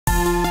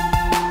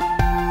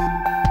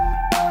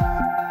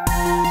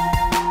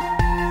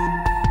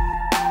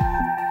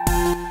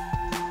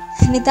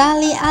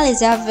Natalie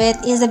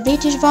Elizabeth is a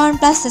British-born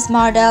plus-size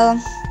model.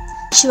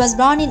 She was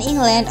born in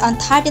England on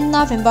 13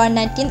 November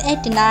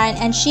 1989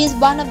 and she is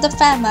one of the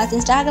famous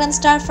Instagram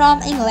stars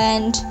from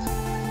England.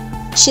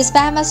 She is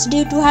famous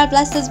due to her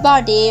plus-size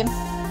body.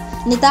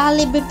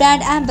 Natalie be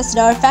brand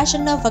ambassador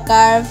Fashion Nova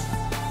Curve.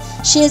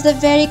 She is a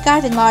very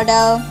curvy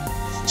model.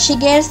 She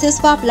gets this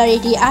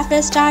popularity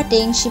after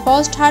starting. She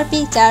posts her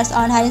pictures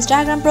on her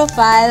Instagram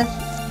profile.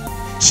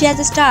 She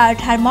has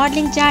started her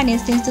modeling journey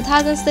since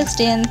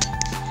 2016.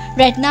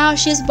 Right now,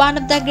 she is one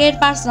of the great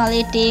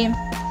personality.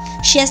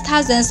 She has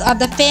thousands of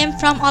the fame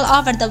from all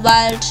over the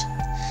world.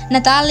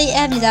 Natalie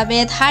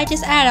Elizabeth's height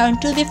is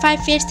around 2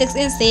 5 feet 6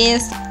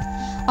 inches.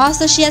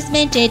 Also, she has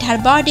maintained her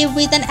body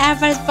with an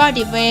average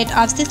body weight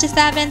of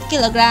 67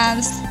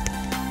 kilograms.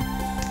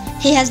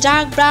 He has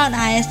dark brown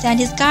eyes and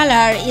his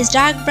color is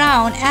dark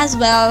brown as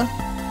well.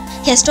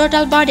 His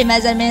total body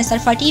measurements are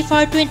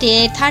 44,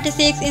 28,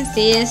 36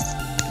 inches.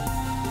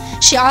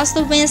 She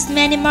also wins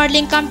many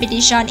modeling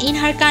competitions in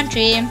her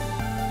country.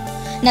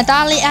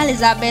 Natalie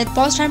Elizabeth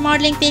posts her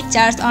modeling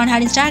pictures on her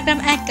Instagram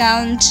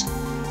account.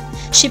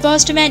 She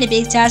posts many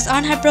pictures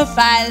on her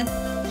profile.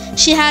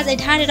 She has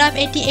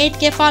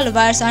 888k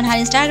followers on her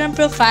Instagram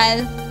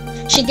profile.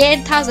 She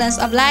gets thousands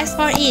of likes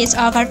for each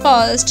of her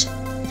posts.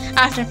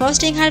 After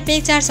posting her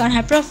pictures on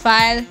her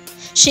profile,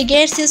 she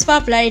gets huge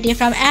popularity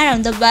from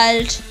around the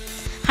world.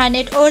 Her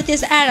net worth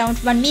is around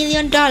 $1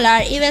 million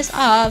US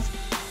of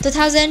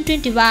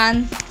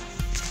 2021.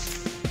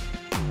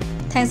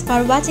 Thanks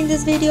for watching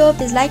this video.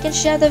 Please like and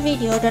share the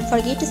video. Don't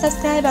forget to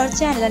subscribe our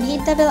channel and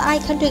hit the bell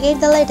icon to get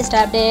the latest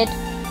update.